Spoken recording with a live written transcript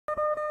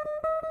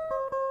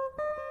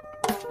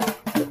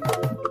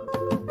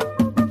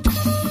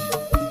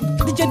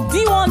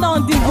DJ D1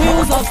 on the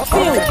wheels of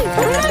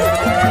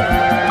steel.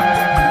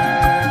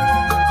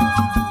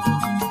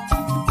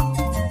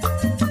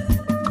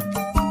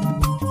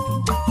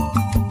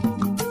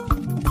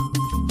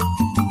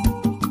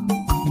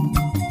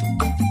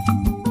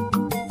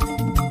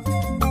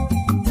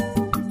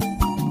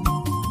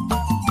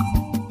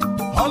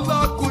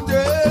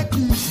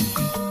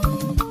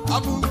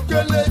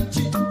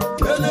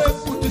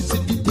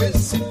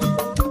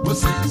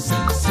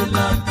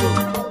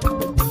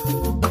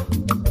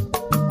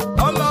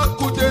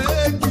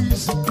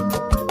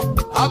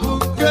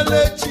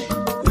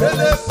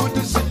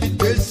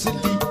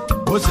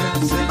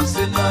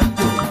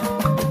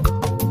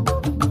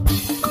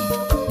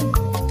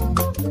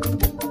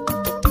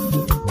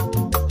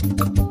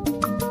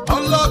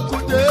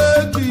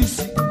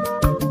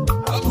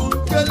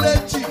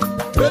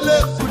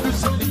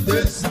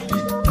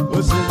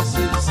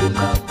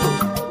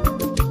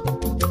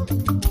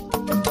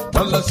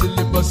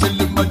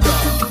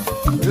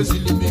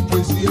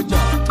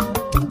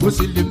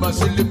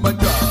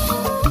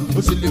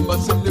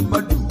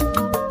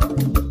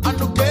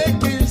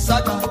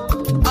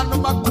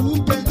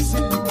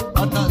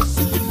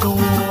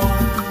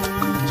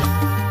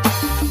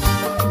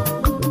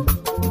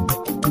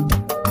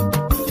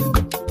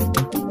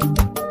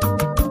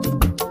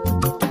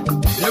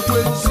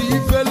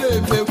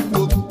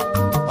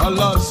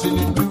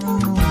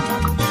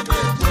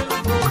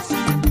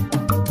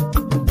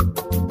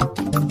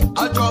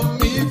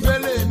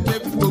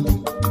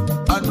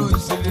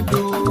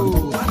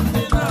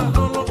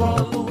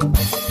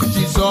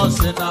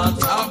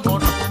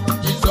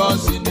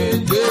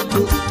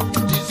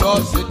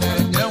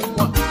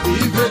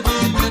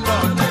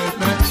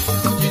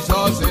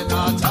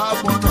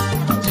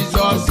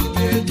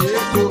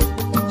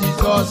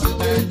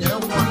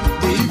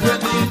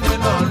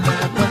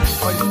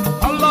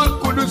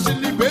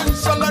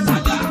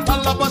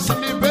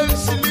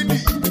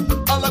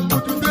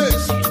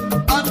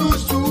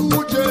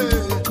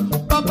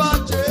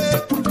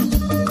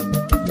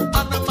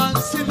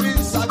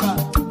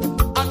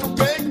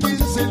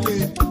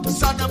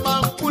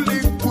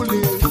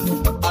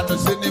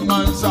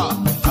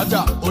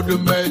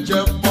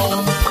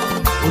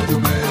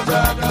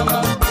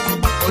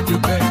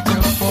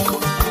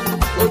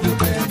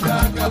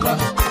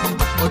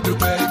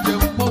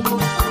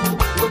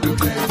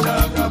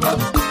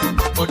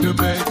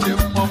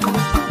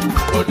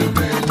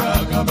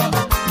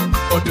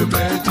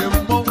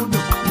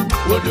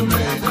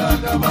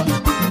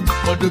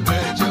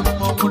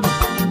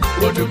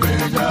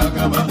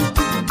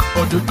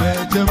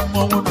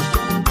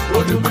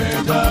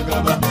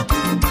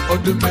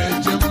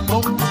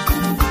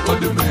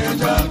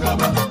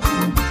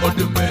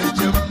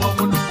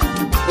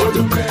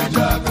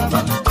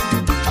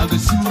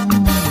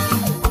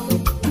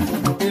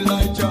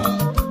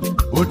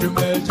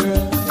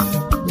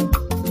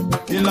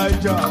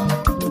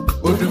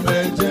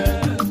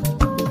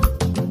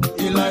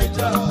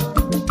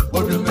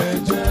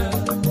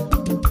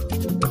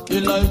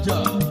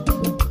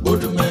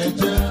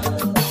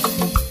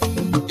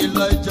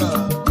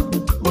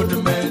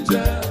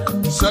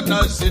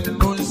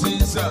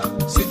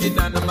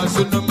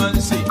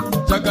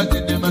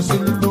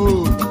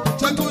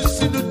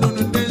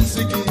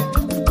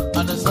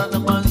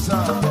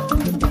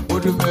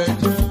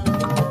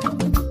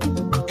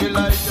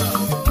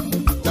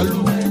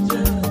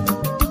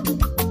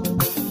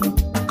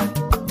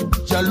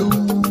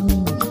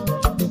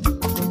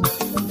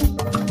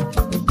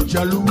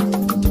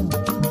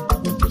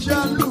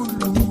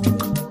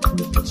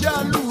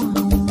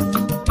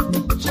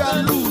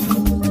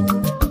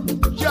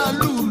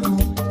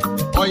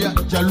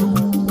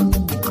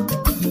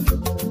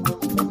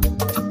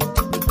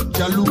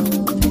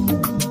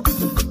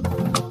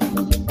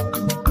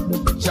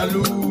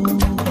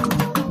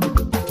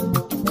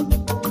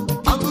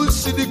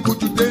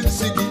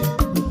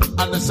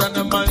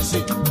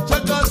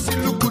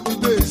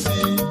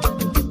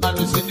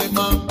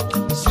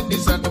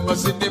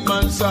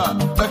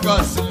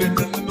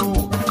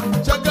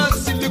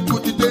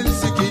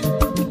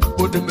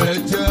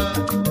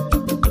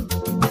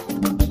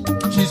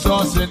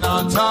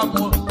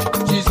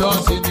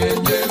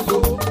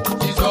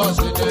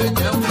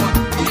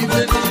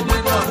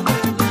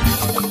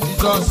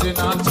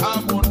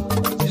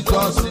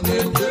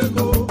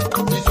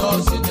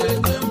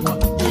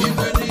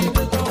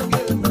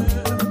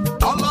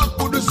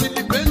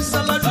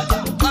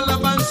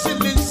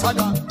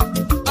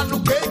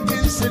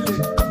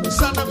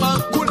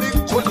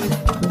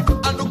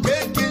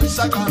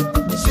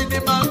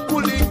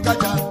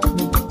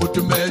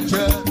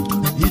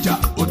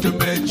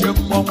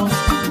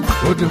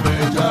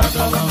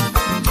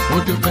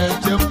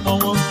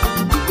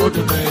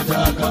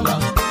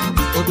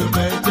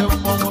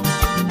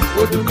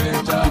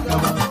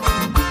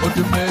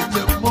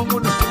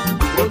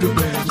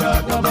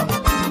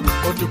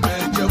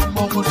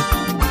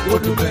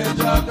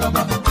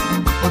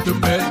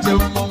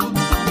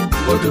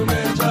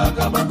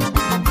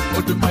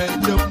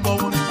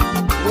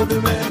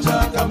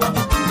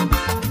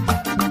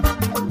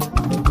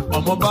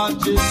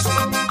 Omobanches.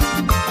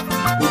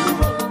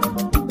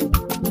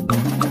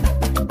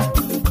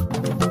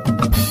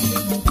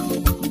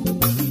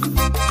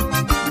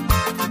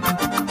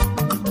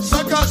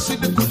 Saka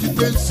sini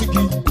kutite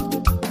siki,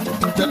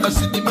 jana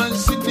sini man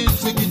sini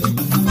siki.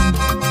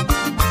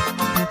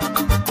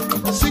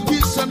 Siki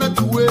sana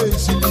tuwe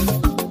sini,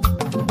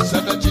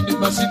 sana chini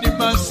masini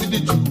sini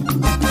tu.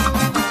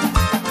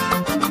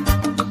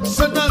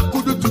 Sana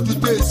kudu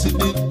tutute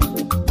sini,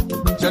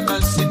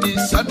 jana sini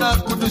sana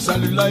kudu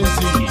salulai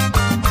sini.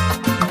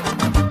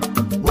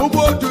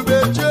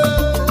 Odumeje,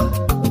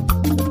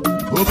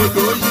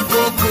 obodoyi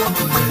koko.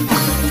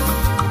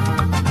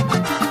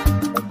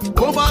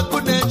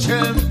 Omakune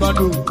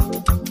chembano,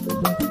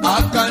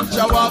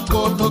 akancha wako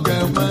no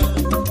geme.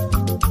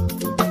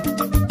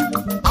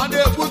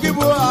 Ane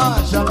bugibu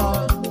ajala,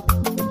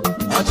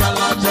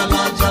 ajala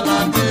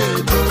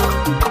nejo.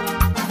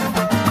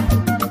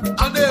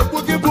 Ane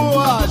bugibu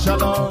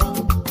ajala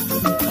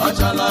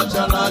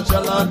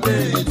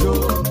nejo.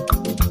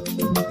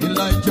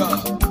 Elijah,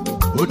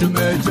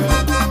 Odumeje,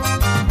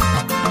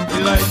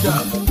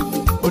 Elijah,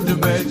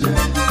 Odumeje.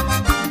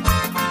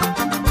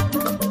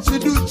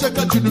 Sidu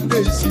cheka chunu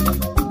besi,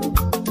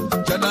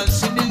 jana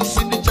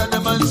sini jana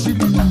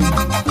mansili.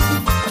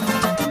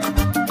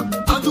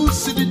 Anu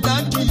sini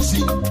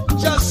dankisi,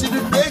 ja sini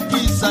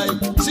beki sai,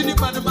 sini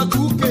manama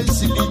kuke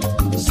sili,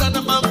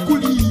 sana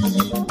mankuli,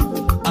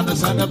 ana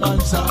sana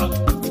mansa,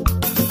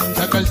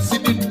 jaka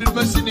sini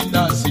nima sini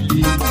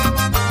nasili.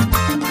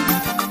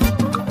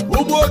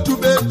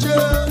 Odumeje,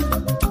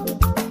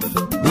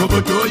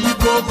 obodoyi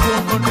koko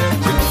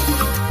moneje.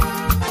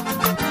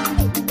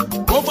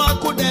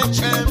 Omakune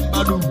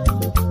chembano,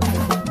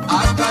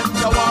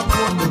 akancha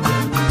wako no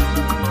geme.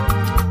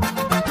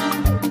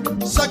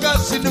 Saga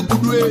sini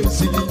kudwe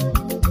sili,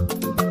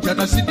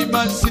 jana sini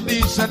masini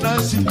sana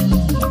sili.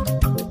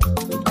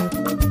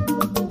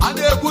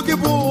 Ane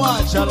kukibu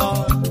ajala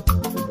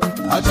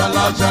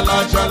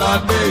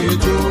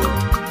nejo.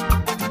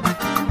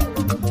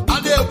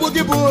 Ane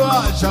kukibu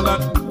ajala,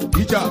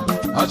 ija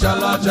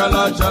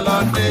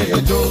ajala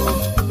nejo.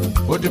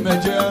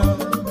 Odumeje,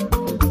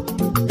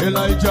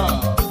 Elijah,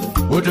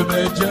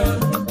 Odumeje,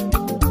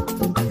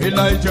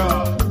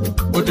 Elijah,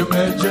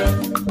 Odumeje,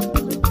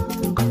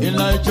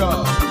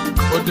 Elijah,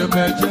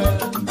 Odumeje,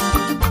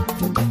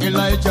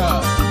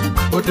 Elijah,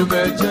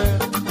 Odumeje,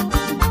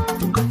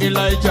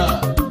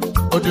 Elijah,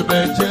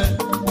 Odumeje.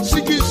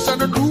 Siki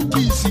sana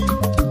nukisi,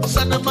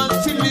 sana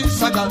mansili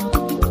saga,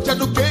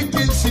 janu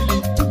keke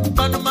sili,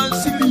 manu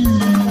mansili,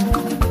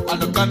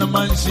 anu kana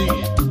mansi,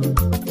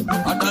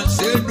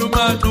 anasenu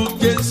manu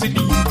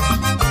kensili.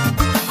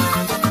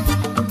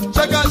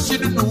 Jaga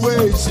sini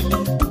nuwe sili,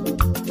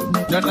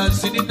 jana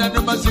sini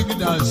nana masigi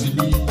na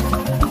sili.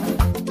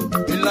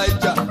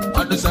 Elijah,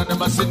 anu sana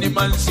masini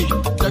mansi,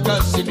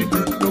 jaga sini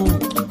nunu,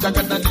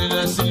 jaga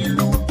nana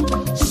silu.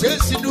 Se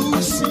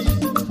sinusi,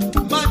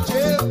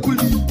 maje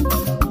kuli,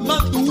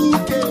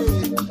 manduke,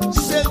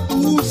 se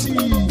tusi,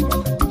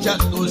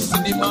 jano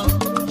sinima,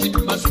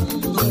 jinma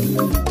sunu.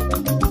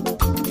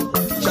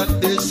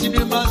 Jande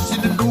sinima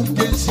sinu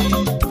kensi.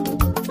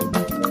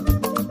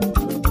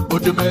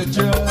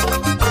 Odumeje.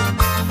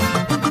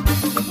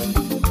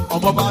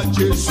 Ọmọba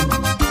Jésù,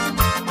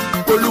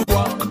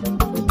 Olúwa,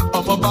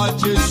 ọmọba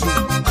Jésù,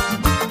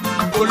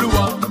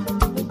 Olúwa,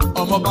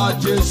 ọmọba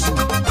Jésù,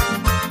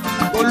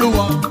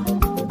 Olúwa,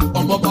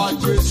 ọmọba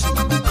Jésù,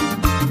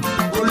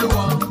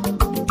 Olúwa,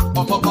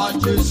 ọmọba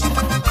Jésù,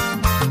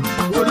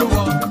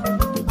 Olúwa,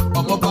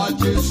 ọmọba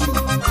Jésù,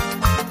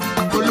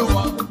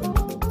 Olúwa.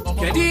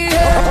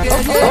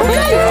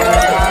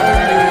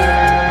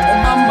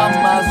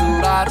 Mama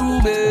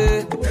Zurarube.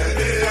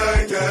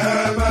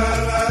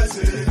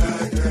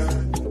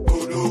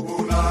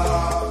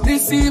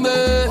 Nisime.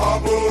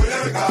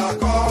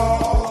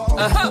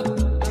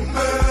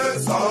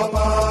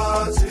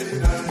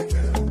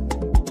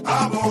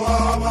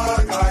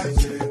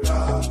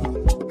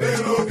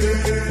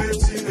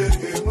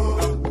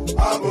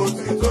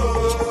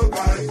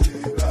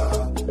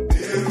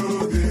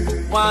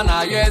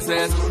 Wana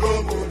yeses.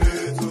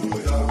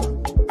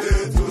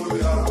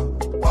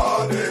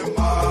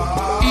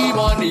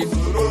 Imoni.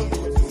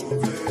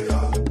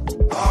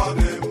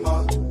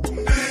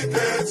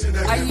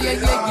 Aye.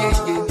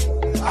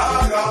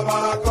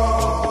 Agabako,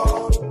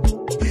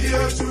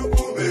 iye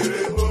chukwu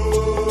mere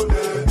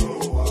mone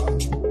n'ụwa,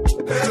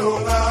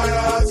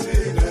 ịhụnanya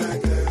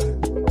Chineke,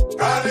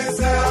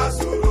 karịsịa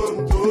asụrụ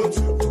ntụ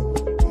Chukwu,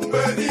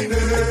 mgbe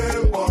niile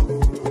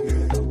mkpọkụrụ gị,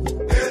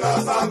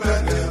 ịdasa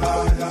menere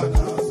anya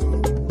n'azụ,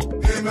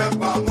 ime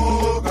mkpa mụ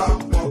ka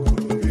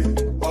mkpọkụrụ gị,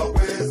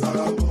 ọkwa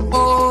ịzara mụ.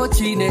 O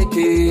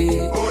Chineke.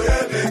 Onye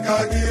dịka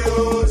gị o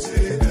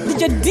Chineke. Put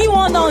your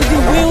D1 on the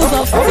wheels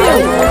of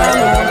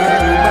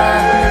steel.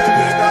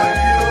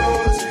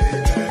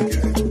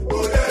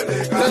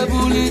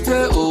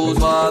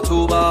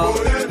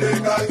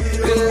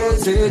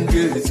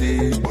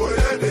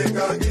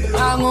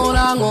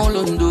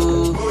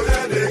 Angolando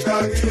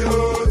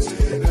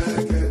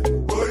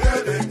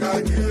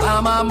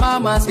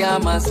Mama se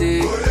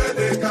amase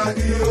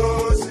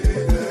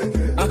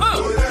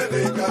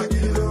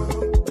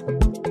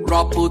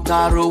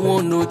rọpụtara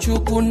onwe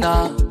Chukwu na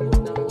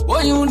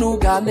onye unu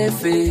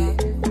ga-efe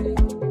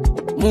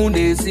mụ na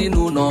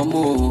ezinụlọ m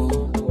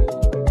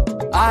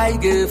anyị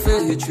ga-efe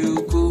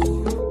Chukwu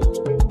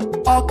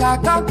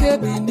ọkaka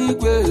kebi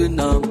n'igwe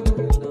na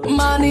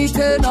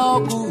mmalite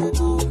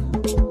n'ọgwụgwụ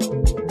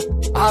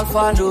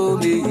Alfa na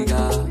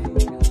Omega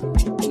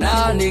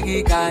naanị gị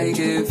ka anyị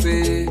ga-efe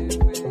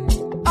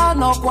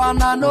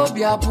anọkwana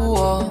n'obi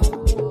abụọ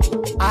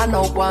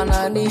anọkwana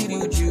n'iri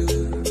uju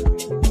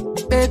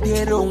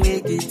kpebiere onwe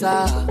gị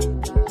taa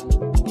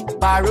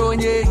bara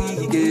onye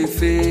ehihie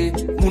ga-efe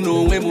mụ na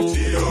onwe m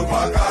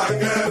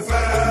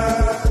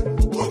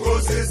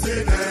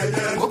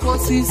oke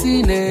osisi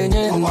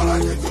na-enye ndụ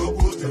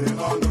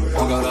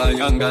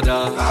ọgaranya ngada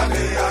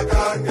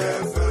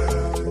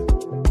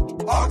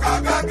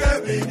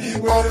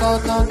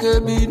ọkaka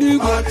kebi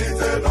n'igwe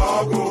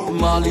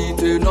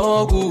mmalite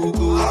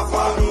n'ọgwụgwụ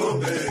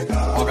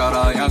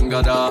ọgaranya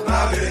ngada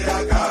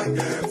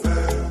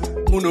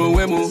mụ na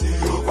onwe m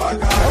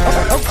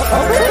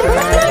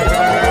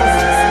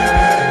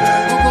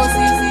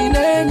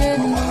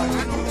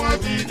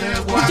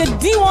With the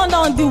D1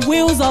 on the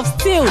wheels of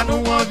steel. I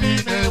don't want to be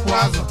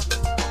negwazo.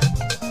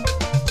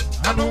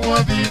 I don't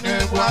want to be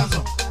negwazo.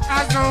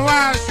 I don't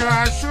want to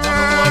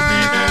be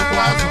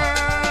negwazo.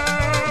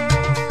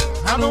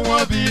 I don't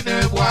want to be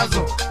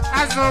negwazo.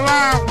 I don't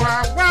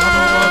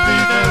want to be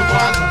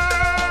negwazo.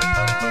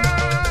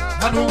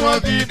 I don't want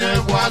to be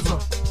negwazo.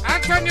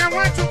 Antonia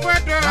want to put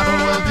I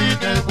don't want to be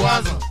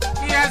negwazo.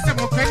 Yes, I'm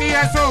okay.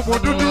 Yes, I'm okay. I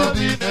don't want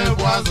to be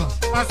negwazo.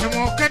 I'm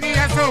okay.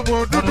 Yes, I'm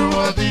okay. I don't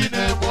want to be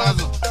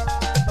negwazo.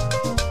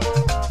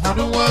 I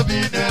don't want to be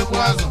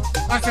negwazo.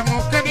 I'm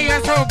okay.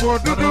 Yes, I'm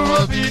okay. I don't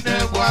want to be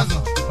negwazo.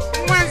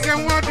 When's the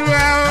one do I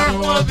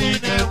don't want to be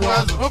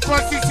negwazo.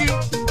 Opposite.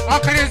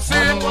 Okay, say I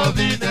don't want to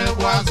be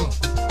negwazo.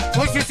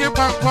 What's your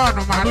back on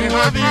my I don't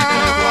want to be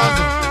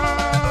negwazo.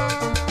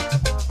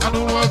 I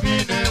don't want to be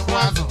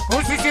negwazo.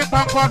 What's your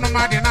back on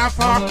my dinner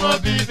for? I don't want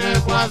to be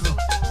negwazo.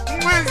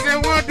 When's the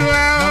one do I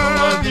don't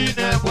want to be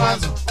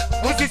negwazo.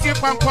 What's your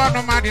back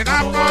on my dinner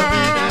for?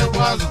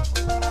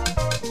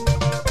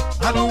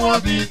 I don't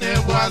want to be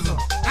negwazo.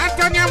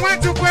 Antonia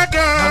want to go down.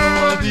 I don't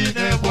want to be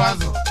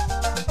negwazo.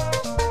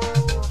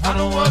 I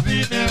don't want to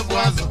be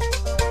negwazo.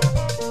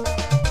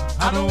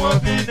 I don't want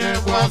to be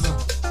negwazo.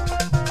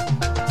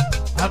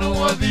 I don't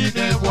want to be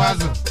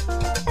negwazo.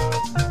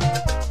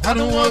 I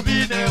don't want to be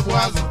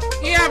negwazo.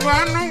 Yeah, but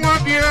I don't want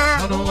to be.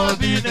 I don't want to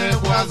be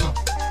negwazo.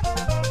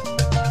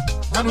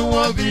 I don't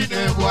want to be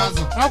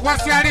negwazo.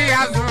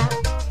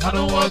 I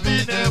don't want to be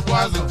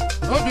negwazo.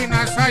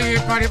 Obina say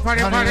pari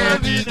pari pari. I don't want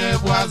to be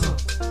negwazo.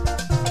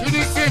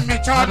 You see me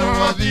chano. I don't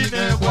want to be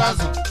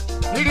negwazo.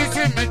 You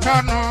see me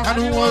chano. I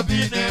don't want to be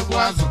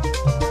negwazo.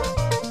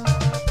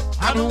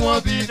 I don't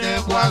want to be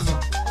negwazo.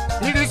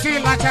 You see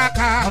la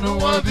chaka. I don't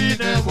want to be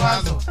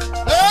negwazo.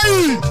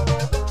 Hey!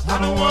 I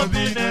don't want to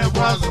be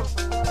negwazo.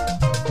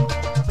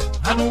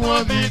 I don't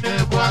want to be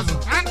negwazo.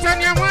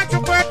 Antonia want to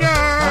go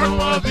down. I don't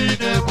want to be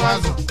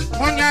negwazo.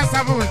 Munya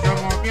sabu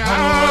jomo bia. I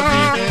don't want to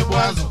be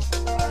negwazo.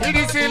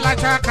 You see la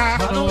chaka.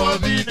 I don't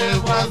want to be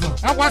negwazo.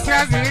 I was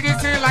here. You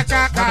see la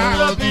chaka. I don't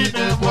want to be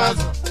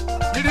negwazo.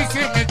 You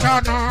see me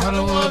chano. I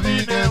don't want to be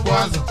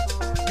negwazo.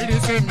 You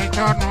see me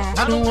chano. I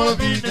don't want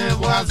to be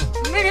negwazo.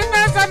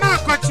 Mirinasa na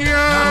kochio. I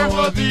don't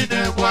want to be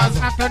negwazo.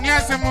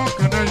 Antonia semu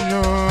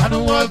kanayo. I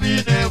don't want to be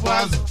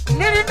negwazo.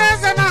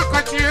 Mirinasa na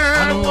kochio.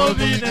 I don't want to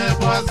be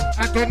negwazo.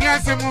 Antonia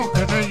semu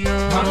kanayo.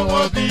 I don't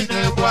want to be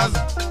negwazo.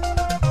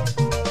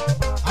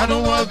 I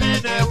don't want to be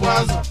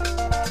negwazo.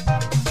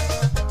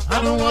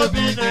 I don't want to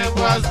be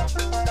negwazo.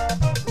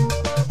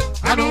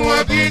 I don't want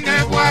to be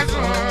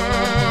negwazo.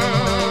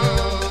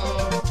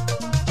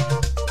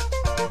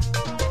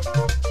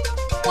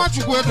 What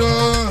you go do?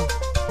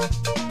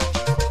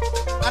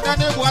 I don't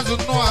negwazo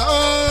no.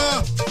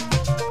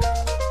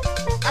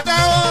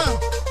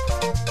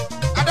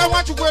 I don't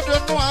want you go do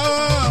no.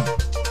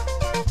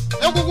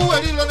 Egugu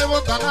eri lo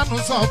never kana no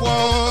sobo.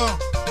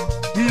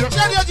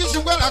 Shari aji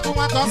shugwa la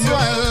tuma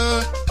taswa.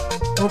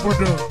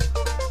 Obodo.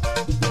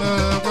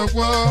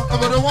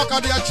 Obodo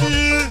waka di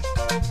achi.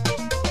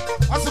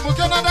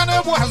 Asimuke na da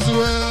negwazo.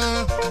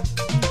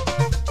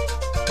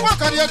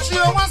 Waka di achi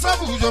wan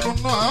sabu jono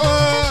no.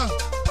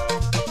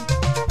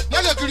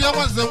 Yaje kiri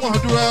awanze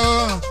wodu.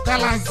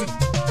 Kalanzi.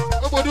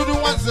 Obodo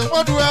wanze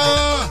wodu.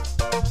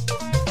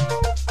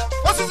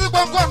 Osisi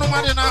gbọngàn no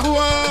mari na ho.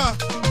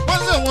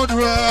 Wanze wodu.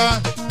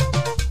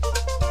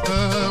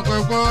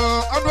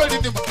 Anwali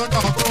ni mkaka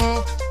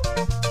wako.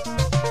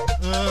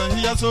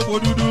 Hiya so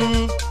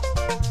bodudu.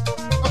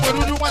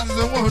 Bodudu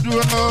wanze wodu.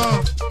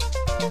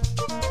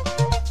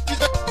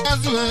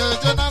 Kijazu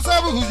jana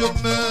sabu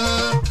hujome.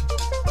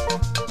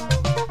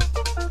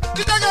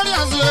 Kijagali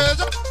azu.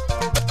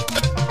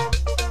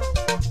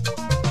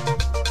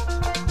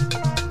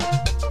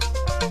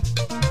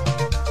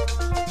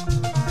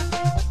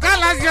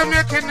 Galas you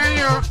making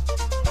you.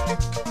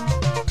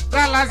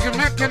 Galas you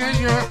making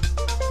you.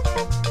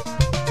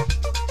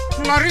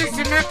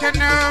 Maurice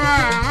making you.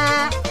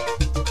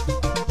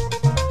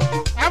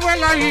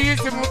 Awela yi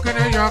simu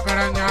kene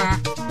yokaranya.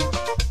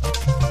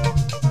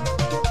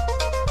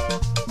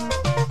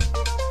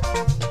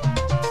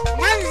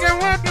 Manze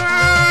wodo.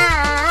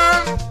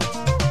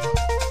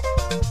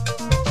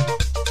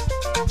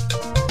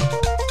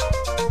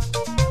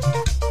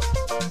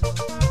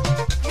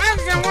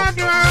 Manze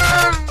wodo.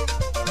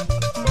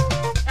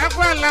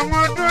 Awela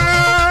wodo.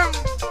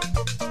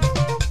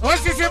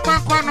 Osisi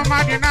kwa no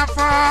madina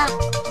fa.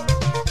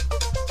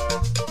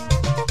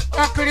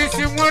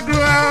 Okrisi wodo.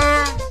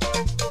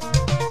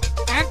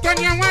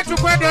 Antonia watu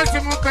kwa dosi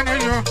mukane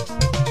yo.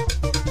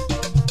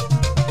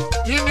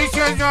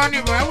 Inisho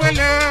zoni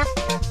bawele.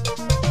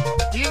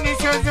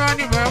 Inisho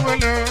zoni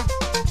bawele.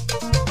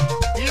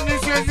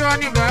 Inisho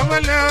zoni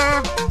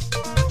bawele.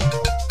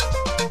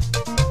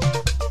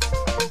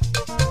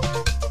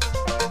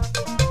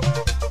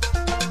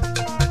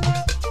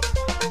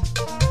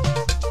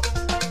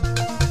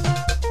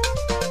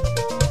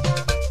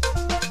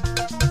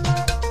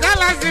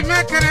 Galazi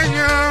mekere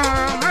yo.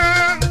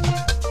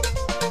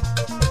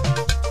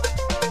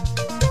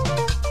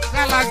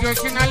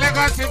 Josina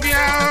Lagos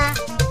bia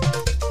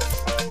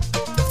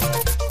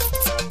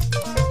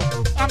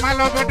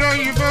Amalo bodo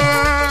yibo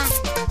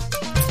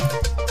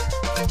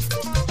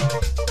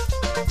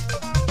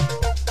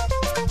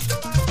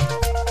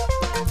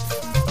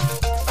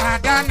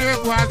Ada ne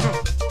boazo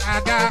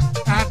Ada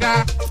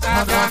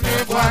ne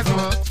boazo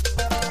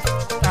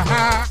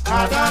Aha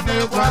Ada ne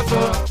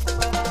boazo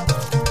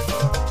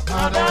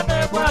Ada ne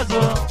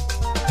boazo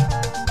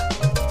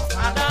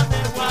Ada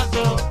ne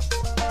boazo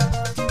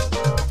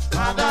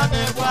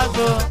Adane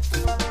boazo,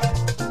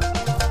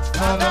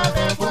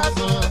 Adane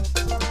boazo,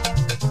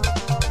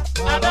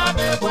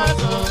 Adane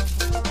boazo,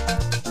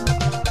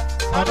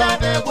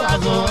 Adane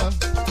boazo,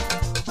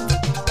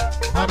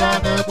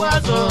 Adane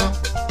boazo,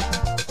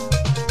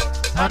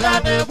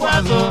 Adane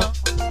boazo,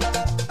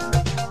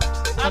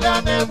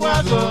 Adane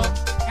boazo.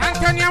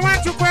 Antonia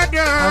watu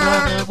kwedo.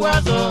 Adane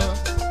boazo,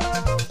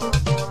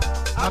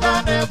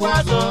 Adane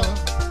boazo.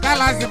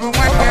 Galazi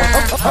bumwete.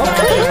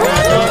 Adane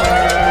boazo,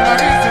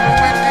 Lorizi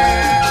bumwete.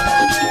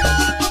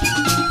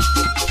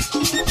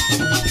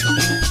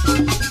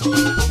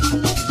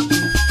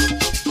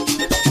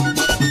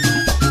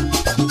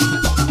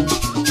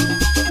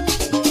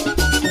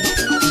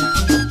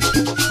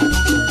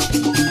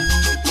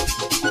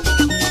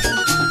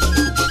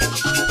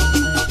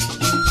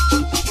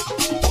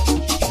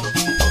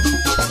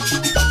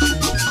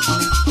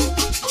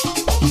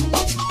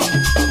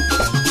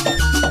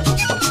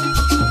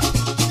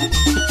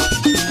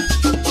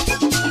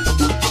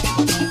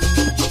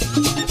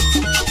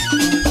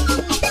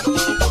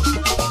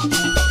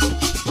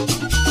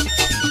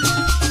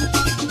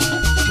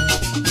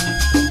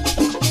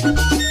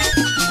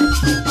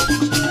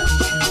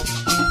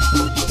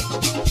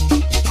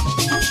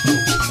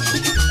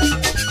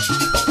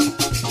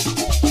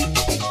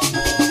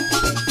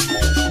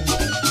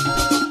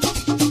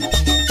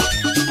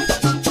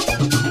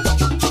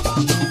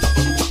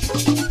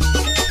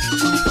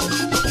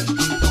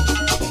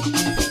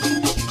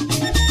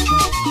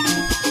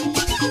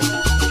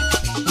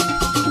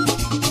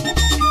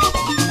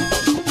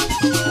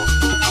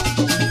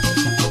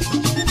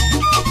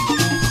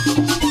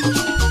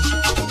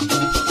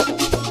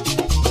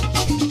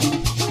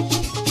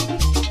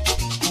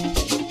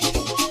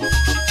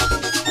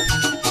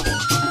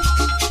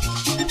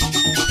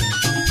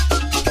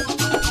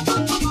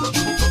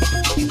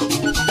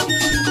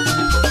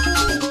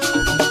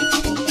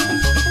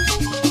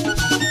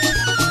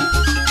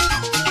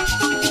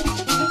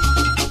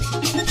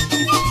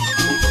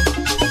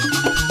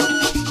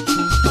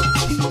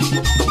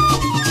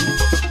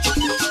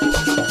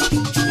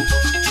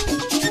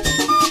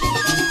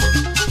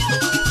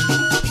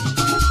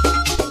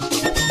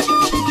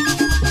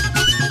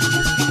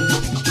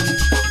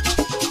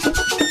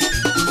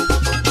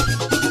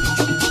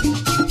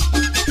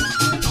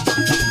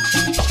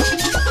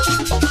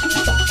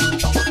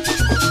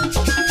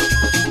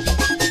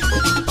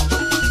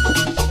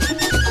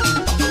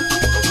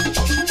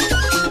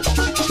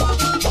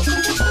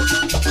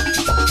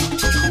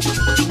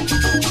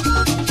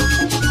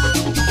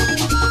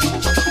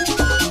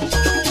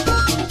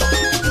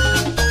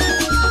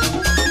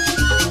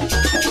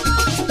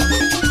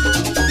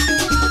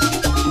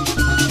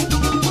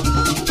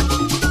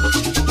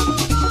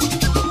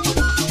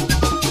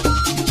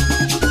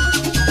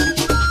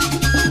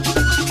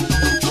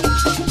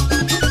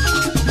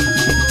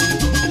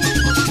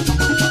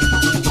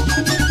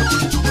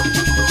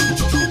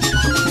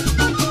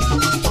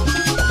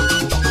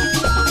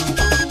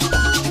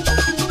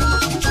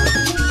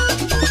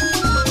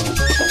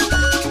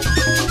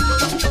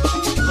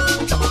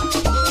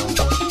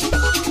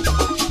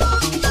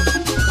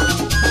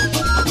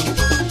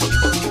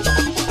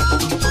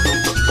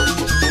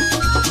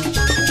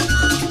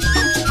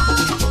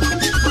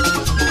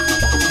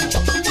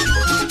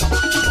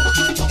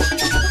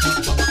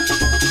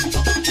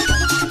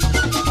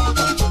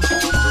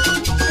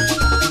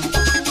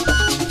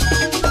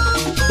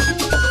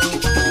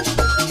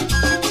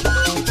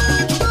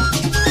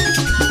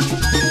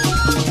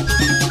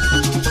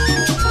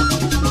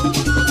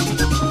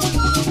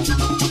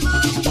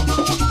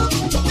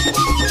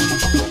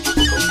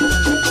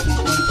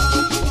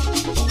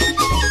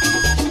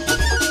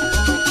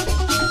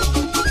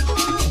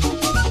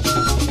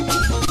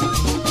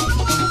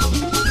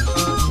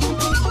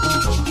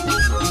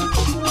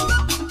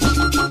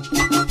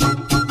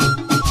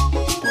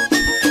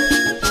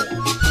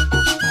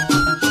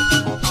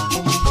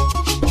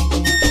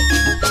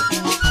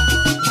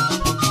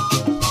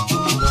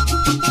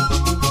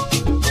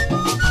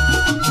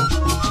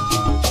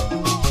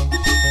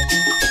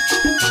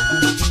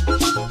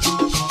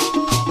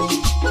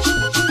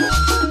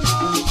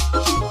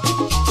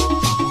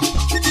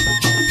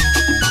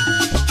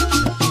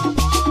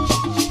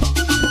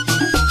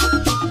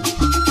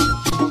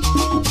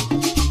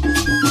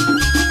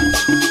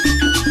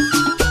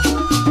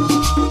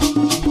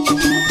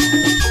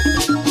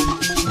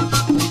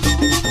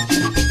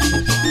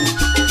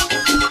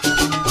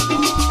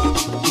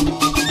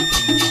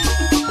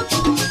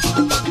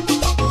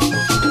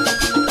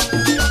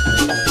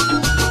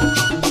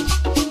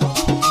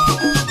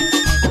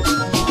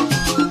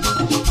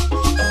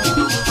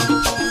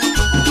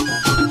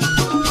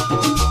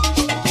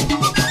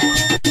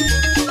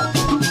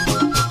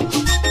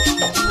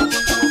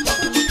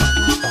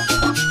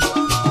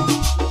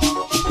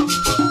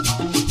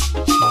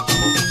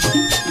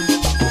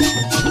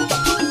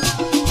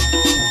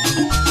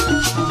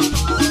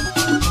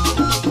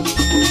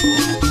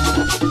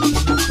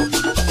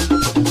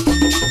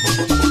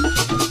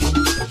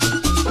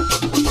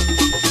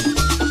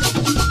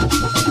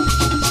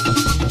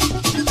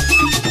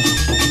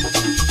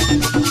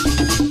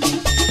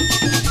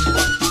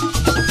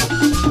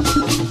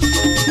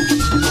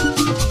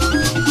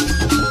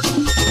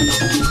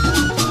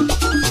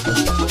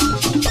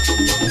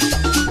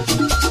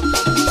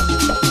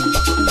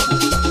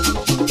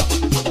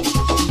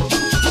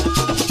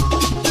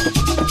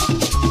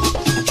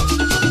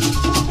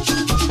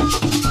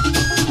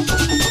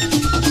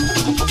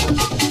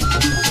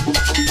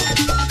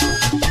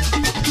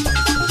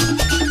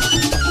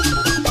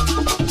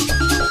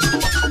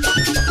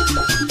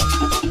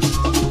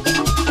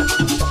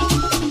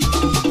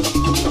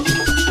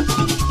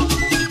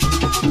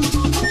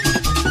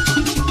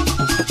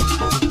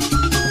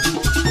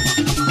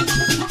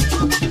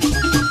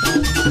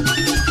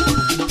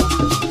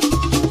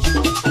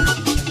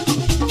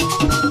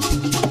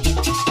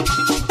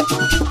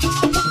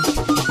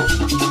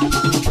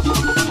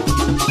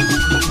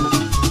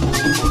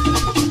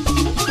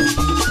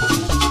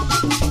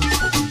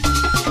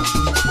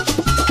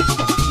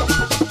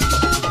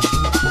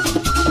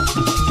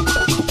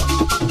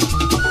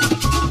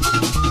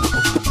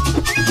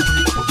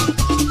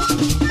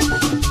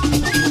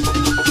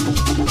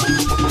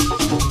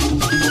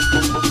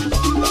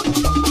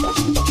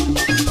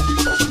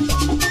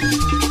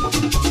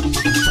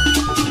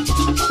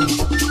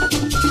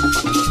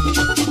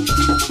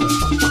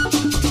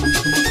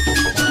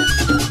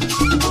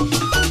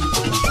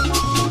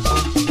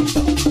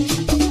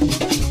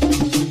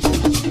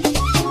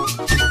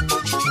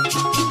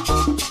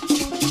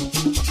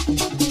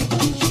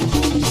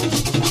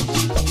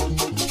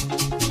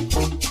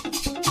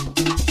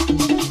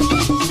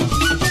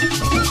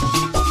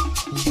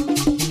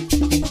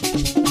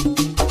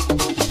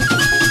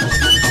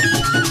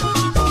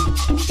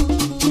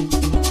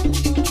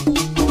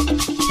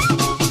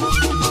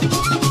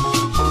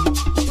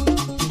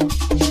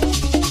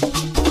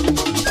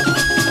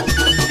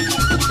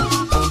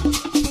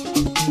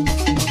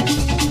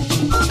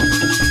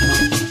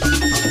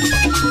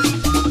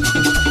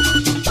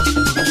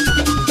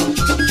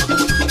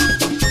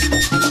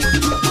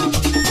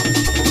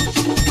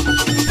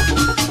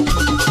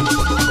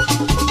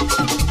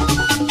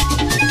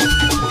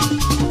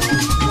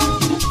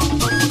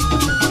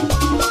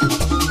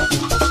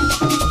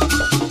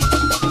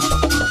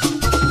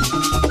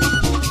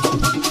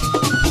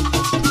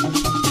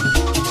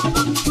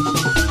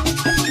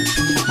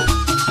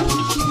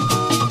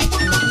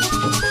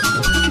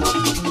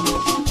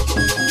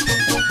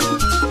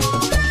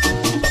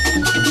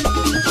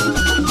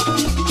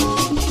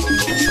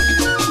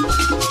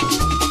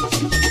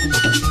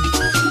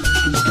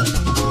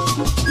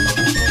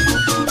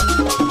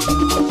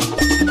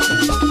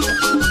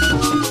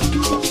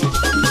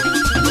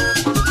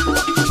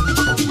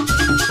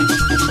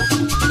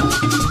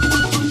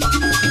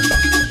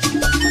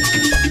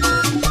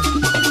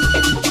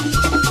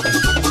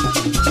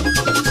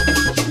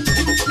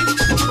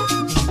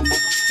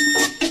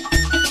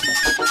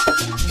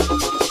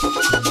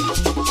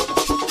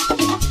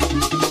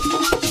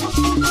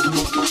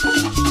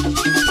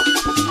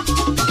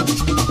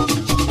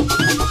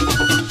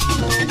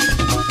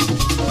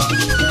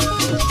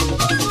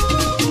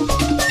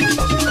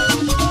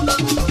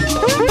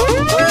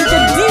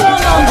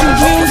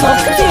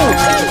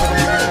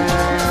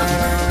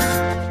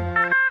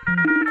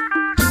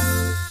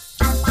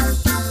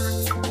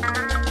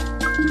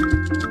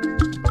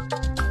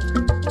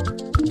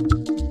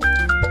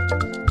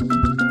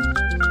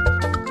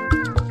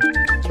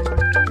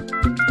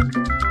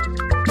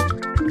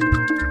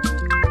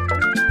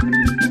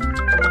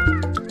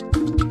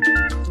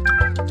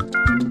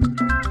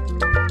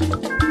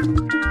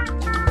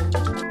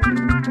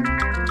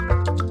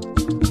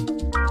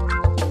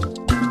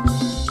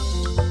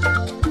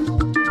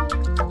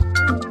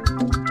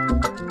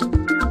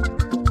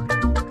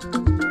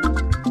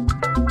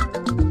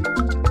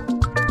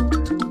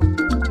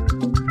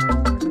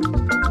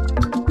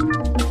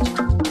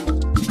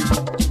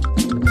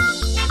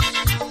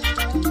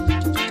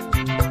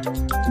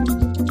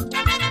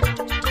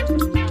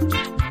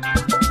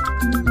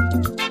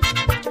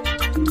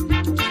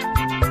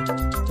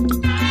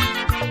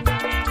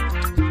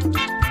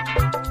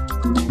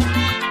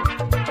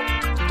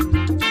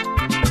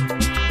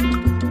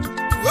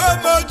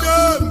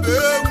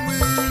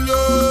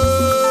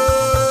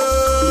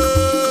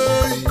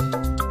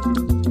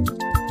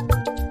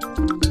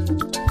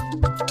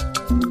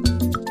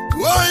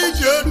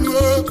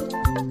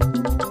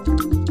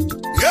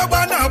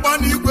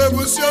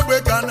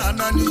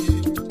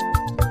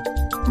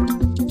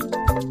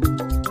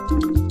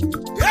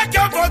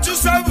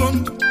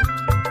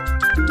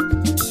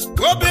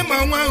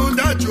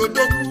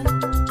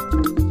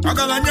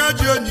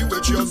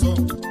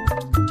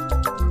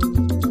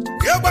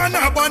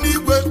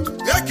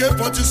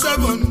 AK-47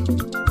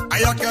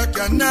 Ayaka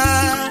kana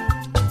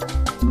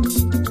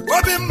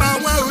Obi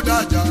mama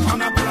udaja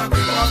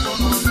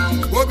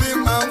Obi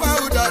mama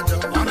udaja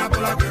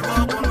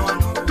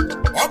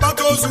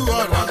Obatozu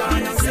ora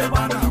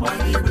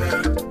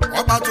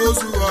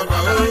Obatozu ora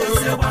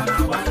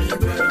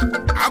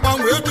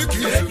Agbanwe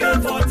diki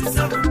AK-47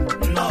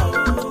 no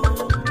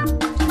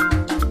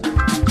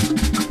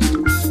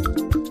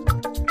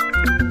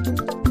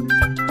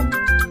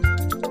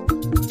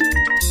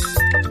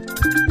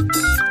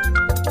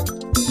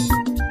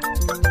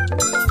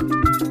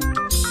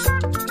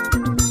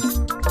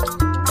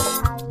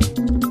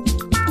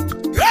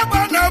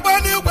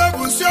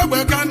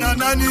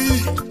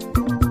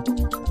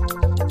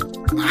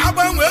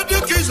Agbanwe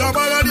dịka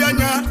ịzabagharị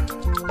anya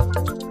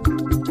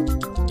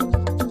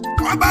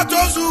ọgbata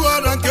ozu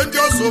ọra nke ndị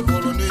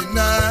Ozubulu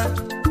niile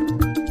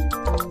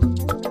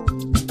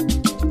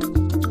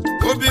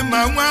obi ma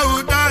nwa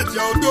ụda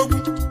aja odogwu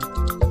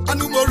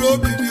anụmoro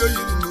obi dị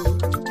oyiri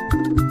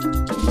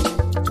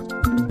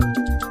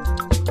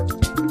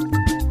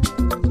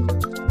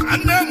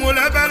nne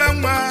mụrụ ebere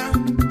nwa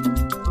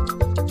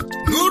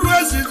n'uru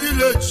ezi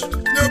village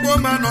n'ebe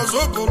ọma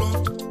n'Ozubulu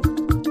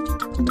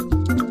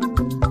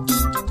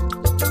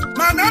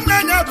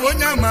Nanya bụ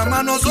onye mama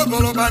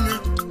n'Ozubulu bani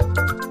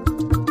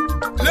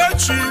le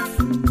chief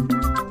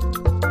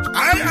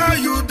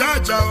IIU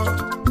daja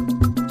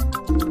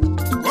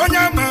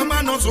onye mama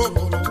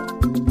n'Ozubulu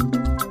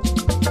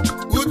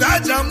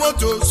Udaja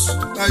Motors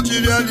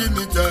Nigeria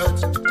Limited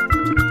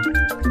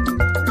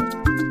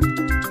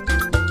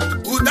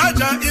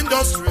Udaja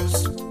Industries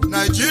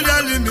Nigeria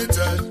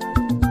Limited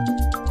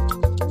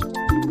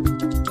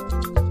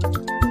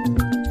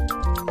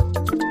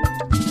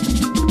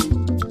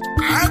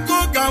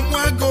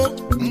Mwago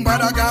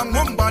mgbada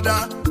ga-amụ mgbada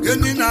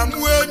enyi na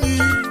mụ enyi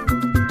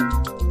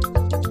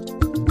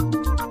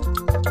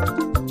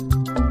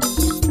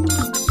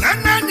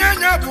nne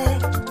nyanya bụ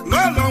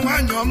lọlọ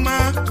nwanyị ọma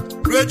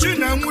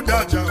Regina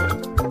Mudaja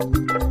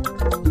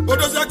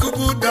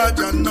Odozakubu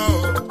Daja nọ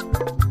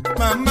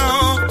mama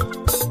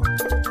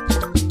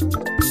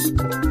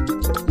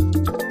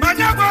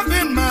manya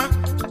gọvinma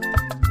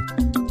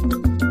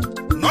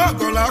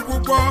n'ọgụlụ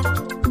akwụkwọ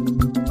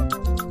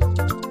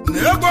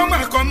Egoma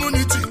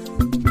community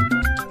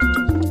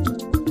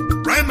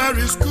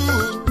primary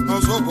school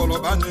n'Ozubulu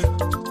bani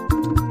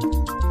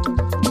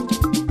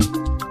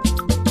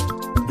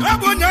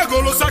Ebonya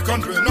golo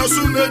secondary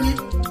n'Osumenyi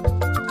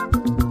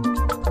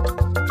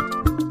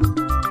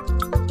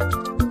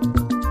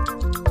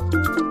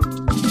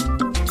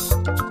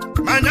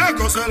Manya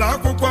gosela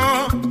akwụkwọ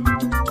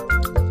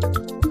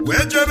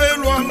wee jebe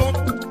ịlụ ọlụ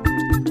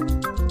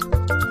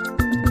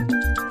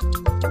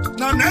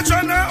na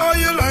National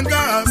Oil and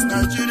Gas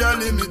Nigeria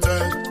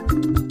Limited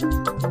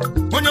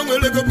onye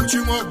nwere ego bụ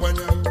Chinwe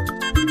Ogbanya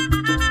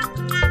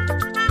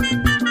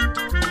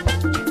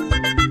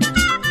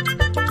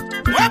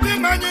obi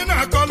manye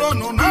na-akọlụ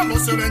nụ na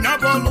alụsịrị ya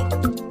bụ ọlụ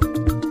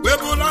wee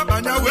bụla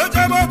banya wee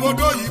jebe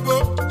obodo oyibo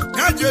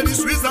ya jeri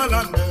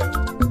Switzerland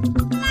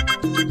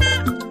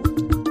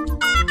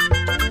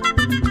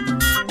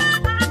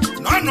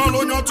na ọ nọrọ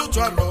onye ọtụtụ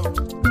alọ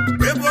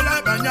wee bụla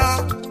banya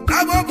na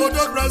bụ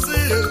obodo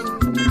Brazil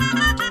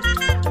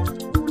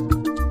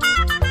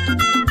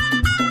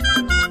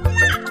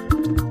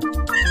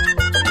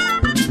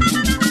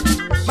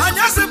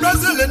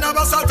Brazil na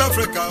South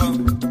Africa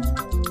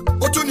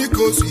otu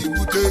niko si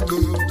bute ego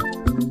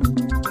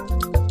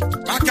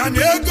maka na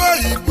ego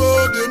Igbo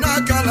dị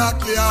n'aka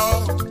ya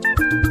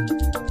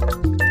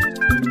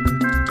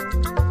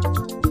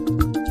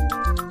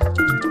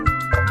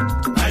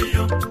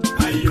ayo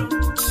ayo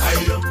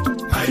ayo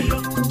ayo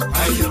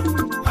ayo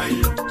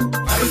ayo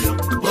ayo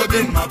obi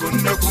mma bụ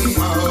nnekwu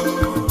nwa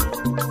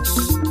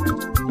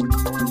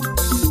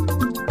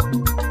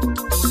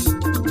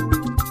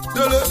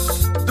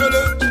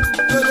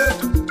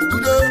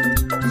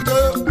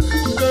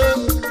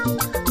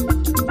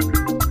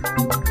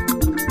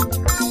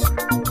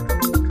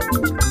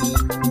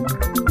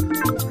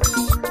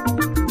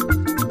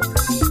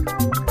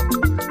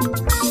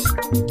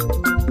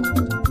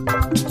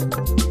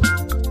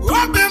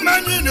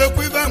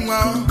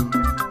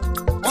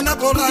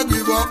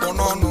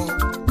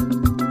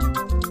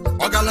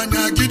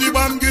Ọgaranya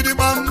gidigbam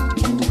gidigbam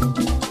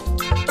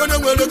onye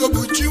nwere ego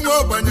bụ Chinwe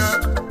Ogbanya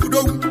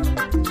udogwu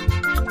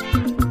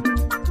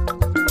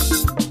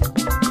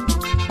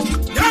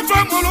ya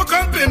famụlụ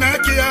kọmpani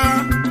aka ya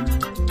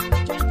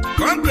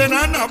kọmpani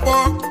a na-akpọ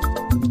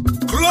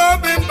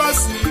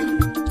Embassy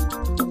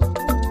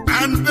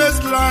and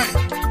baseline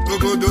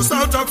obodo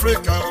South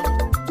Africa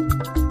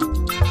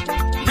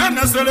ya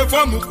mesịrị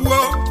fọm kwuo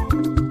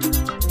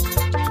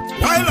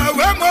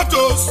Highlife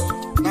motos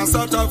na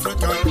South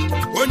Africa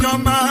onye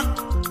ọma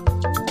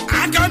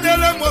aka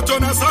na-ele moto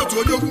na South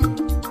Odogwu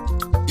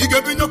ị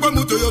ga-ebinyekwa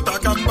m Toyota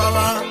ka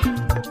mgbala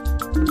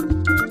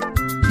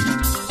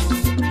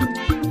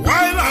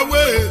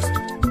Highlife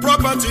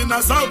property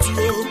na South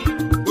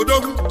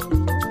Odogwu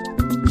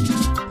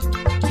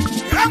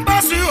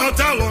Embassy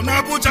hotel na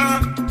Abuja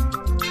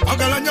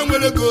ọgaranya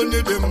nwere ego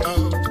n'ịdị mma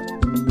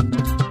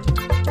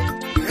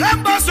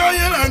Embassy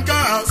oil and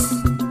gas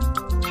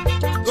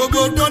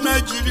obodo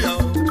Nigeria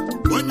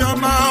onye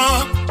ọma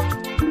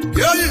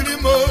ya yiri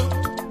m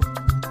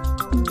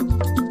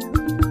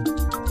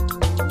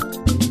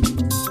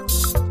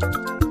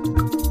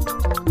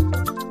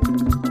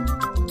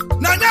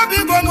n'anya bụ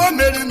Igbo ma o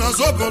meri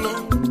n'Ozubulu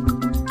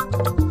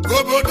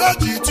obodo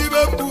ji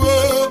tibe mgbuo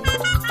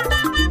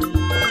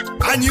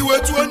anyị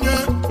wetu onye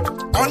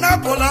ọ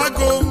na-apụla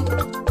agụ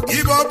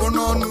ibe ọ bụ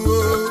n'ọnụ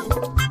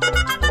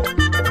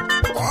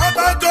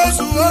ọba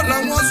tozu ọla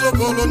nwa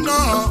Ozubulu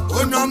nnọọ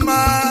onye ọma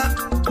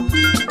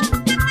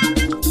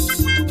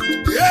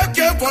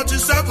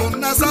AK-47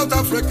 na South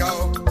Africa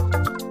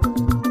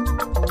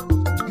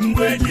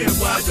mgbe eji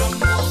egbu ajọ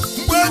mmụọ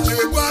mgbe eji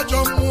egbu ajọ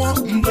mmụọ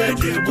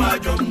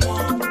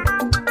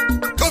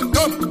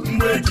kom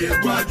mgbe eji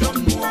egbu ajọ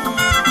mmụọ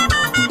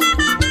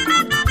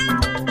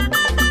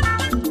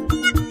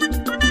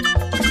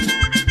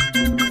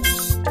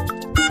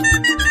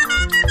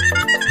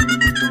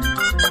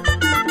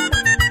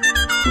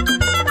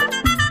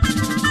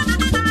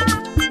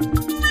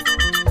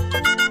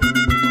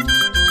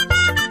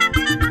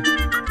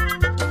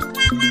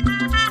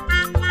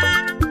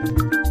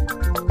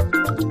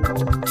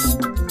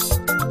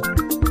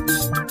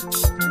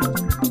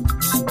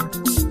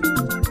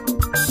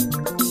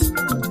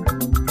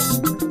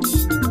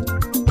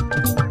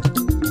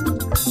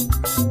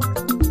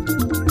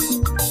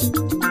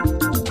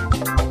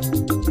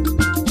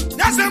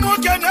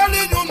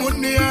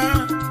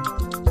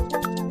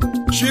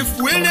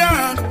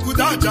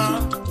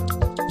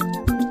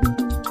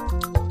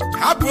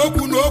hapụ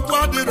okwu n'okwu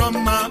adịrọ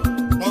mma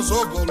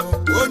Ozubulu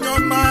onye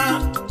ọma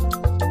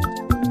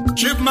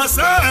Chief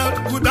Marcel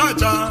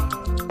Udaja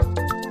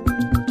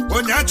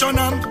onye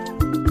chọna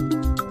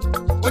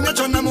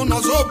m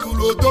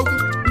n'Ozubulu Odogwu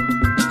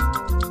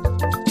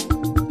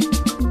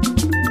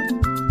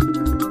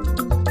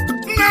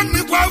nna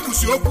nnukwu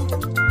awụsi okwu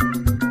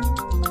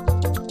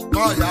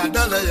n'ọya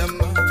adịla ya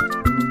mma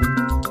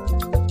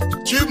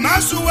Chief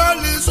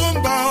Masuweli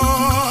Zumba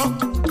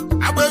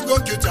agba ego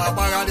nkịtị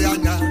agbagharị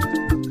anya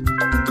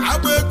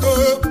agba ego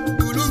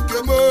buru nke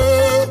m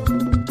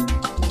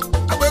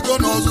agba ego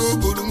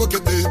n'Ozubulu nwoke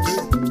tete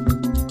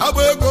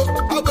agba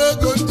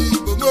ego ndị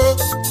Igbo m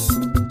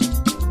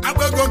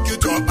agba ego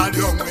nkịtị ọkpali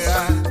onwe ya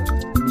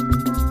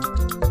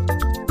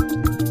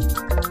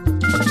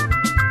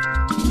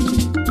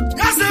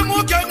nyasị m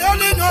nwoke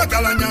n'elu inye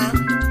ọgaranya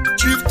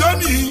Chief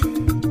Tony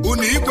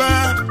Unigwe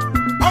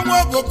ọnwa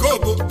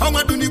obokobo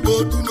ọnwa dị n'Igbo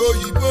du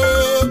n'oyibo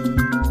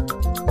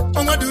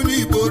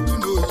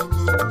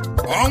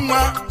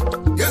ọnwa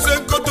eze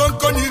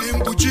nkotonko n'iri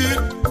mkpuchi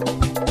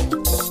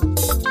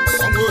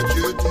ọnwa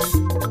ojieti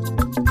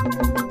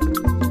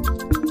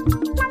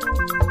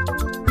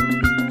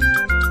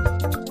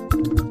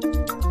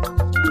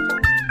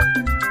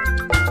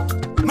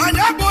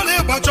manya bụla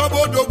ịgbachọba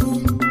Odogwu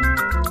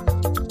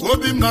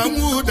obi mma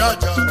nwe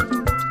Udaja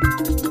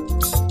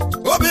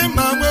obi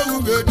mma nwe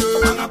Ugedo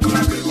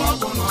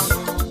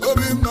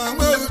obi mma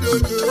nwe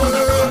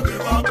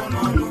Udodo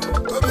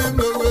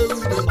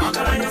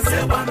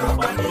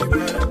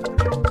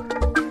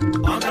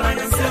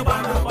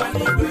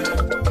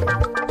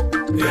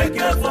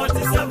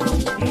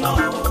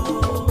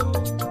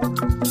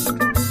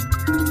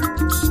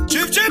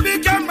Chief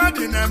Chibike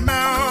mmadụ na-eme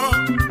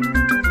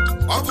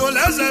ọ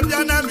bụla eze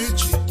bịa na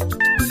michi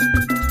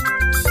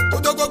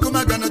Odogwu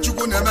magana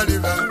Chukwu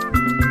na-emelive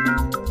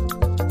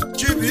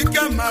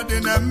Chibike mmadụ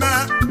na-eme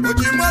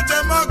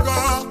ojimotemogo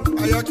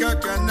Ayaka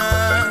kene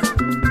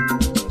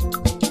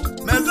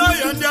meza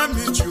ya ndị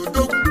amichi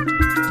Odogwu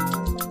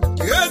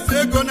eze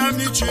ego na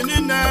michi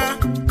niile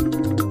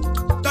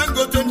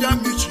Dangote ndị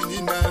amichi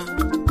niile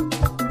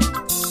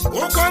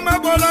ụkọ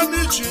magbola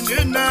michi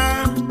niile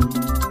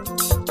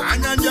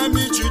anya ndị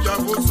amichi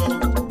jabụzọ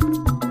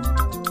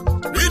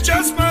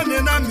richest man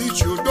na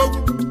michi Odogwu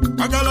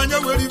ọgaranya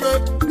were ibe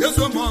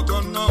ezomogo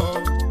nnọọ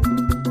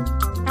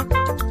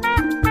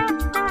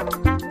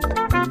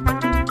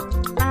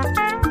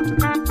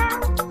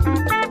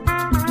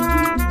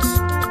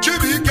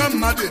Chibike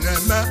mmadụ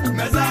na-eme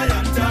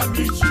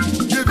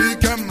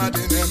Chibike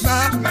mmadụ na-eme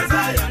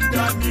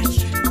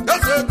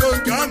eze ego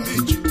nke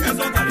amichi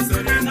eze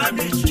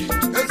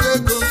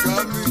ego nke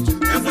amichi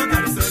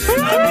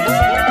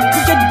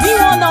You can be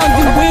one on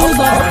the wheels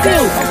of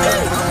steel.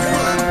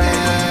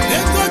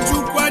 ego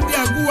Chukwu adị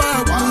agwụ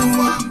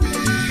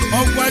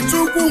ọgwa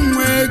Chukwu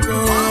nwe ego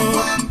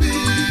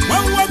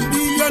 1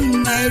 billion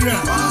billion naira.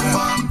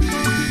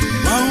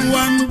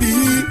 11B,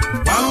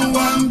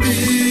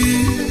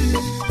 11B.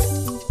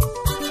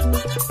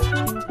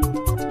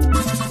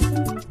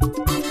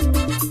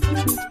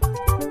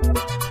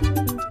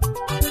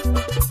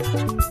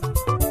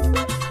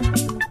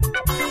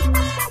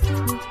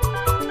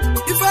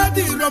 If I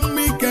did wrong,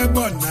 make a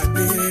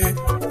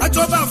bonade. I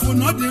told her for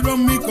not the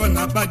wrong, make on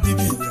a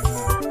badivia.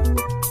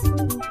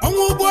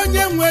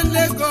 Onye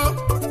nwelego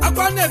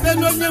akwa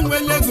nebelu onye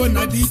nwelego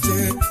na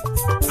diche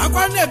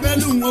akwa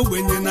nebelu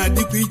nwowenye na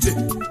dikwa iche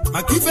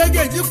maka ife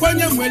ga-ejikwa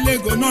onye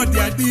nwelego n'ọdị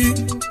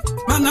adị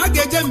mana a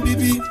ga-eje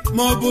mbibi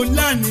ma ọ bụ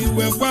lani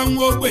wekwa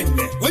nwa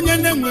ogbenye onye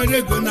na-enwere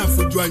ego na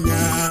fuju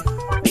anya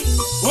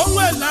o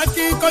nwere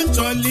aka ịkọ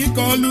nchọli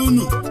ike ọlụ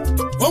unu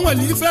o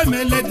nwere ife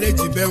melede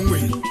jibe nwe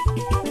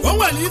o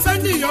nwere ife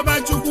ndị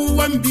yọba chukwu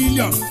 1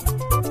 billion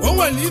o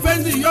nwere ife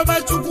ndị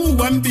yọba chukwu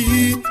 1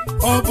 bi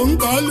ọ bụ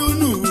nke ọlụ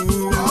unu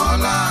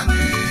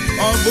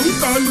ọ bụ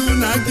nkọlụ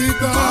na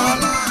akịkọ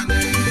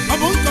ọ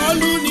bụ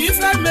nkọlụ na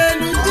ife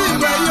melu ndị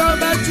igwe ya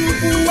ọba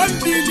chukwu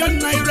 1 billion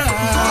naira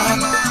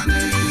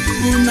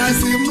una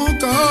si mụ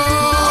kọ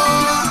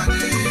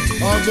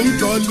ọ bụ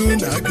nkọlụ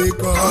na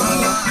akịkọ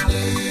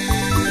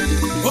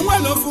o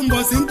nwere ofu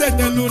mbọsị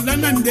ntetelu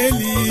lana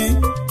ndeli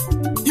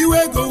iwe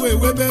ego wee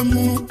webe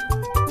mụ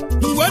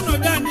mgbe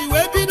nọdụ anyị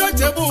wee bido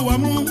chebe ụwa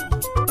mụ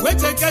wee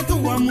cheketa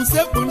ụwa mụ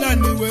sepụla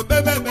anyị wee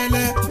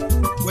bebebele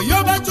wee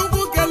yọba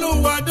chukwu kele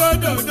ụwa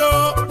dododo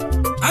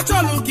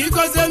achọlụ ka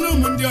ịgọzielu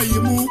ụmụ ndị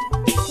oyimu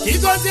ka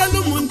ịgọzielu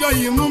ụmụ ndị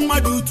oyimu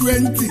mmadụ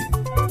 20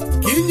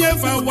 ka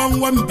inyefe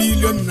 11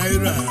 billion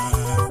naira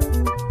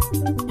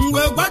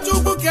mgbe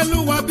gbachukwu kele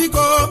ụwa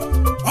biko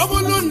ọ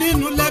bụrụ na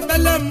ịnụ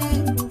lebele m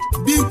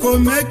biko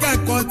mee ka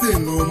kọtin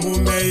mụ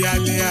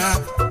meghalịa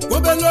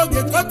obele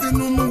oge kọtin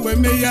m wee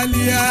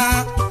meghalịa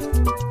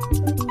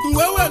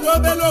mgbe were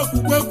obele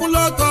okwukwe kwụlụ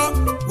ọtọ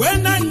wee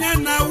na-anya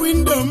na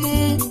windo m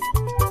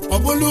ọ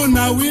bụrụ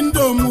na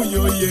windo m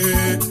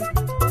yoye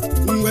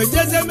mgbe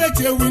jeze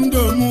mechie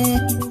windo m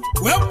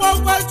wee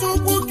kpọkwa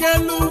chukwu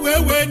kelu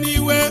wee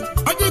n'iwe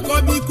ọ dịka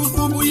ọ bụ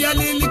ikuku bụ ya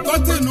lili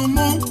kọtin m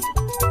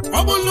ọ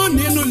bụrụ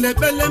na ịnụ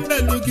lebele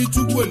mbelu gị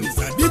chukwu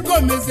olisa biko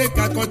mezie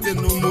ka kọtin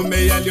m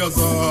meghali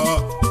ọzọ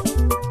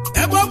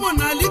ebe ọ bụ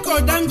na Aliko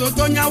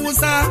Dangote onye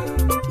Awụsa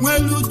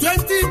nwelu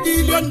 $20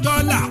 billion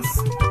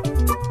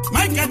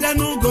Mike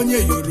Adenuga onye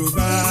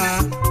Yoruba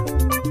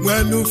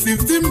nwelu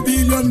 $15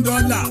 billion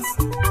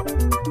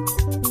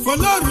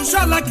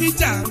Folorunshola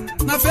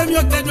Kcee na Femi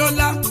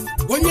Otedola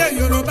onye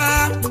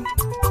Yoruba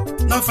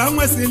na fa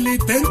nwesịrị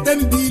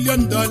 $10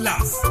 billion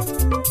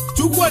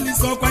chukwu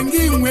olisa ọkwa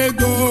ngị nwe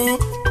ego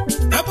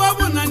ebe ọ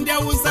bụ na ndị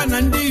Awụsa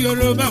na ndị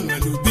Yoruba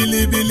nwelu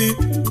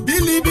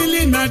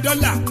bilibili na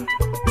dọla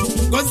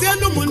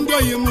gọzielu ụmụ ndị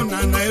oyimu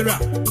na naira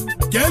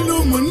kelu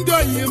ụmụ ndị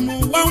oyimu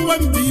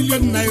 11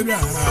 billion naira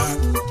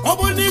ọ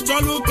bụ na ị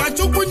chọrọ ka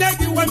chukwu nye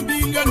gị 1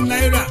 billion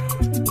naira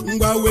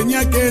ngwa wenye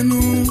aka enu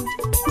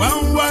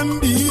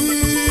 11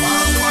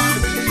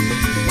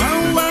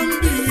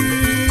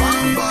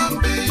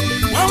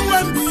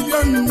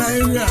 billion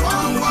naira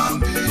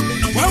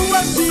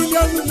 11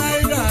 billion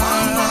naira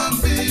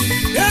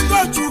ego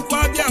chukwu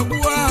abịa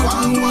gwụọ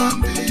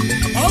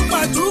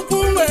ọkwa chukwu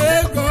nwe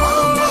ego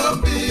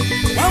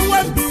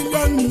 11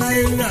 billion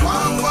naira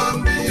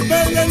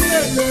ibele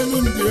n'elu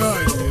ndị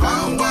ọyị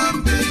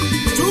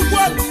chukwu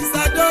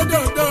olisa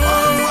dododo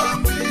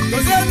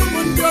gozielu m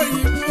ndị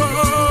oyibo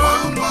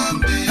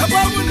ebe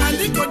ọ bụ na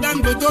Aliko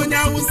Dangote onye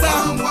Awụsa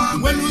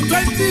nwere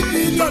 $20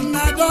 billion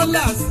ebe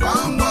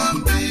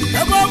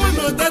ọ bụ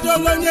na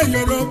Otedola onye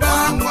Yoruba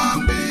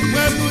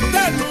nwere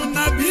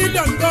 $10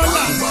 billion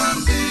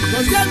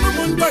gozielu m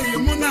ndị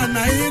oyibo na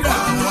naira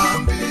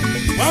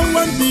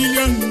 11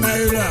 billion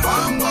naira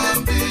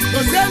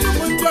gozielu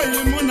m ndị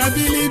oyibo na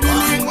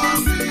bilibili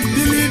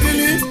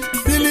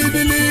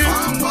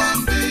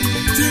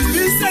Chief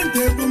Vincent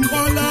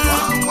Ebumbola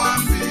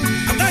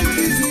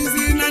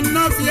Adankizizi na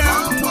Nnọfịa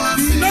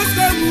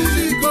Dinofe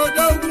Music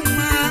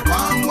Odogwuma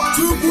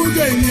chukwu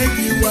ga-enye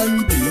gị 1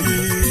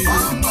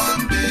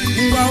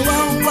 ngwa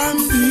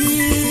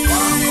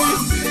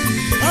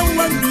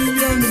 11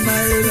 billion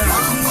naira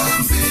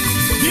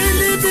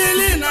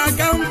bilibili na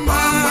aka mma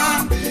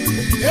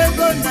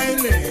ego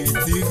naira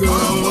etigo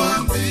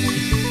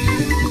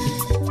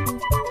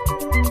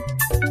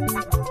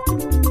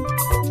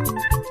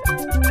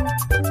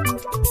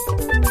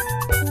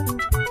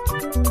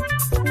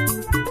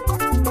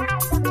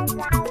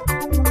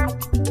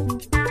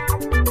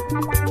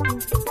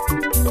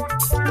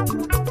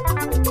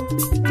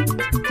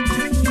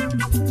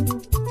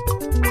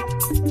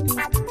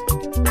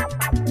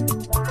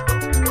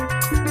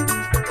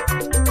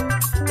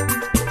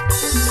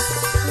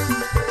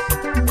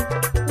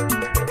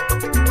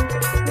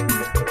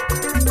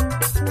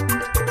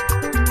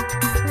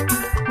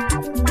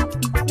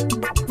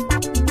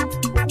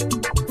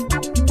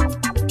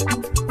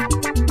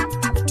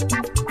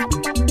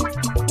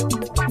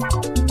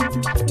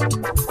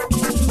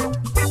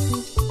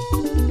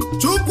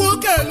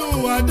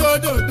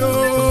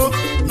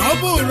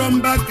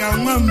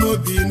nwa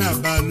mobi na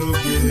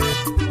baloge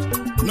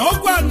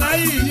n'ọgwa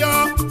anaghị yọ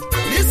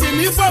isi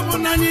n'ife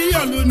ọbụla anyị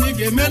yọlụ na ị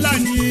ga-emela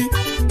anyị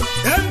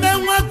eme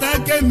nwata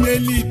ka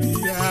emeli ibi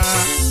ya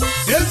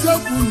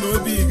eziokwu na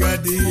obi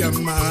ga-adị ya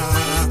mma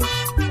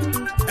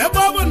ebe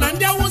ọ bụ na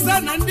ndị Awụsa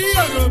na ndị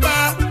Yoruba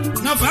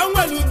na fa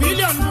nwere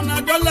bilion na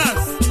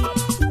dollars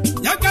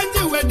ya ka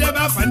ndị wee debe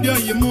afa ndị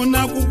oyi mụ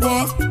n'akwụkwọ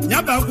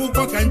nyaba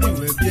akwụkwọ ka ndị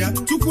wee bịa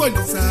Chukwu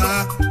Olisa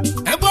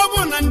ebe ọ bụ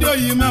na ndị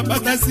oyi m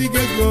akpatasị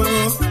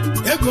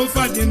ego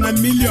fadị na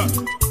milion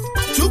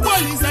Chukwu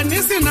Olisa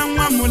n'isi na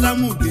nwa mụla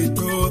m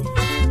ga-eto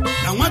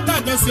na nwata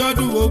dosi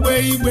ọdụ ogbe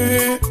igbe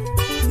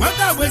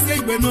nwata gbesi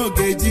igbe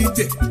n'oge eje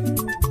ije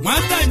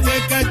nwata je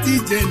kata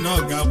ije na ọ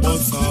ga-agba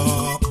ọsọ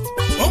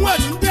o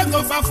nwere ndị ego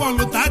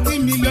fafọlụ 30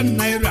 million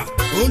naira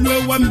oluo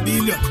 1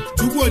 billion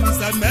Chukwu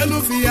Olisa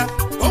melụfi ya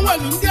o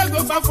nwere ndị ego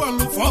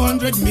fafọlụ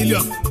 400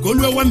 million ka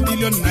oluo 1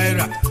 billion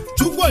naira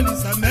Chukwu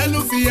Olisa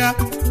melụfi ya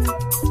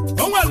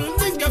o nwere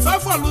ndị nke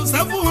fafọlụ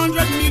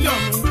 700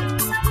 million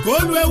ka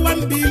oluo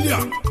 1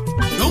 billion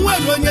na o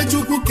nwere onye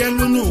Chukwu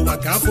kelu n'ụwa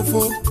ka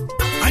afụfụ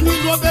anyị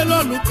lụọ obere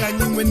ọlụ ka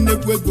anyị nwee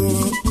nnekwu ego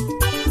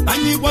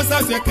anyị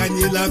gbọsafịa ka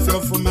anyị lafịa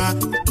ọfụma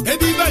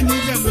ebe ibe anyị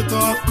je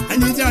lụtọ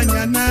anyị je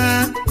anya na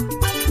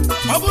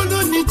ọ bụrụ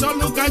na ị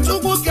chọrọ ka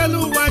Chukwu kele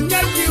ụwa nye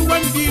gị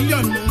 1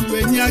 billion mgbe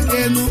nye aka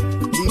elu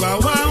ngwa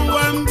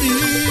 1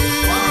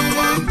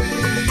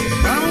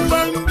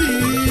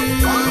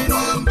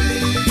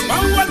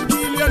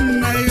 billion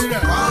naira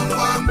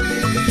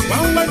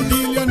 1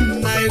 billion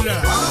naira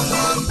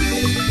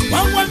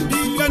 1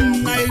 billion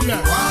naira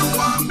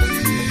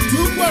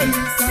Chukwu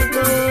Olisa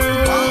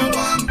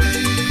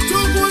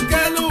Chukwu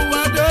kele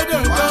ụwa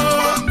dododo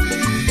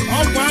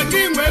ọkwa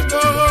gị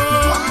nwego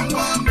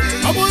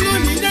ọ bụrụ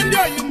na inye ndị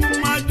oyi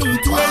mmadụ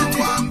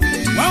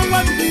 20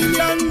 1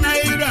 billion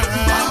naira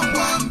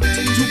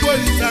Chukwu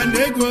Olisa na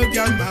ego gị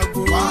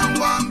amagbo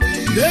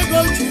na ego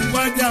Chukwu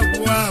aja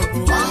agwụ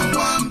agwụ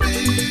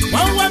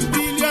 1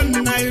 billion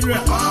naira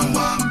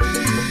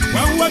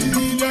 1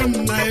 billion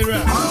naira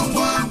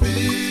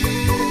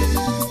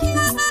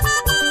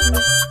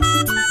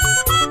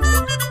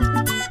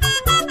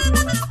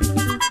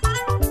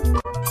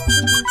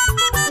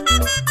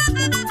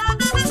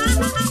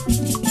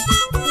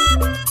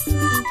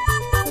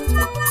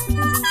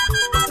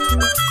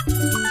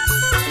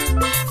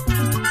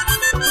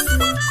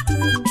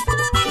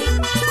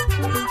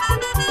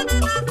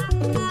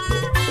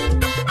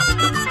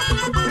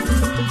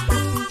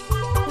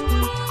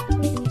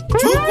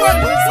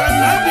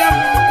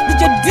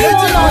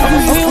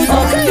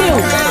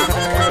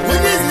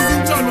onye izizi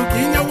nchọrọ ka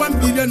inye 1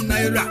 billion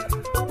naira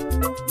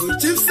bụ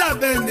Chief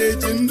Sabe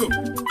na-eji ndụ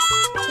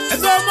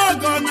eze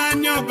ọmọgọ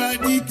n'anya ọba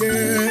dike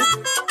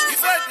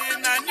ife dị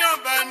n'anya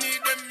ọba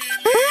n'ide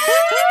mmiri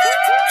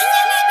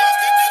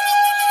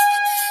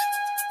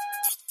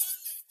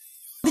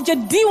DJ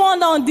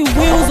D1 on the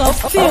wheels of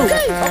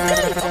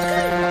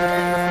steel.